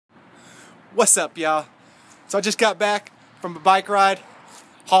What's up, y'all? So I just got back from a bike ride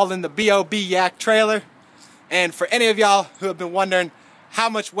hauling the BOB Yak trailer, and for any of y'all who have been wondering how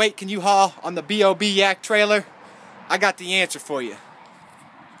much weight can you haul on the BOB Yak trailer, I got the answer for you.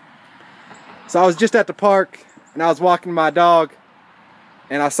 So I was just at the park and I was walking my dog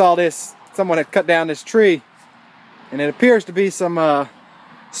and I saw this, someone had cut down this tree, and it appears to be some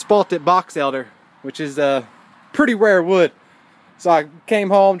spalted box elder, which is pretty rare wood. So I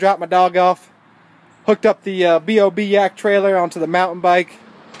came home, dropped my dog off, hooked up the BOB Yak trailer onto the mountain bike,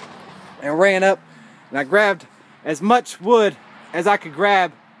 and ran up, and I grabbed as much wood as I could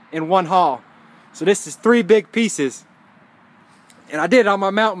grab in one haul. So this is 3 big pieces, and I did it on my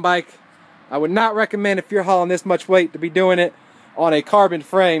mountain bike. I would not recommend, if you're hauling this much weight, to be doing it on a carbon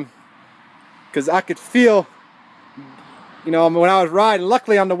frame, because I could feel, you know, when I was riding,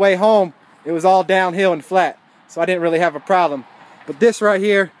 luckily on the way home it was all downhill and flat, so I didn't really have a problem. But this right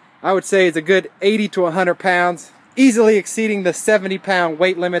here, I would say is a good 80 to 100 pounds, easily exceeding the 70-pound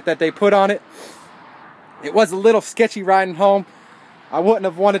weight limit that they put on it. It was a little sketchy riding home. I wouldn't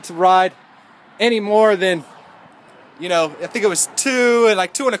have wanted to ride any more than, you know, I think it was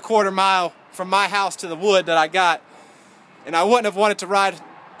 2.25 miles from my house to the wood that I got. And I wouldn't have wanted to ride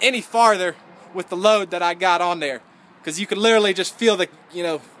any farther with the load that I got on there, because you could literally just feel the, you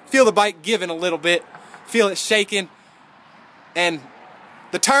know, feel the bike giving a little bit, feel it shaking. And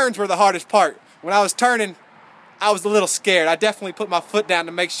the turns were the hardest part. When I was turning, I was a little scared. I definitely put my foot down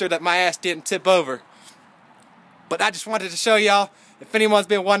to make sure that my ass didn't tip over. But I just wanted to show y'all, if anyone's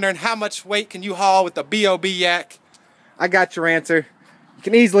been wondering how much weight can you haul with the BOB Yak, I got your answer. You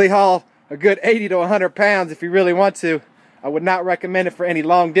can easily haul a good 80 to 100 pounds if you really want to. I would not recommend it for any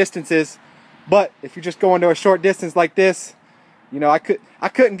long distances, but if you're just going to a short distance like this, you know, I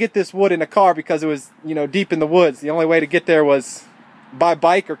couldn't get this wood in the car because it was, you know, deep in the woods. The only way to get there was by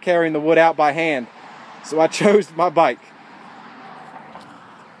bike or carrying the wood out by hand. So I chose my bike.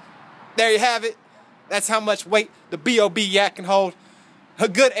 There you have it. That's how much weight the BOB Yak can hold. A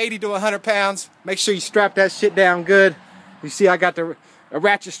good 80 to 100 pounds. Make sure you strap that shit down good. You see I got a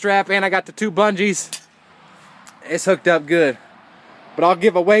ratchet strap and I got the 2 bungees. It's hooked up good. But I'll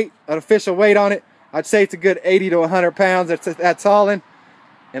give a weight, an official weight on it. I'd say it's a good 80 to 100 pounds that's hauling.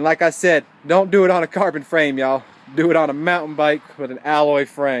 And like I said, don't do it on a carbon frame, y'all. Do it on a mountain bike with an alloy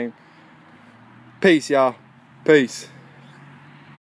frame. Peace, y'all. Peace.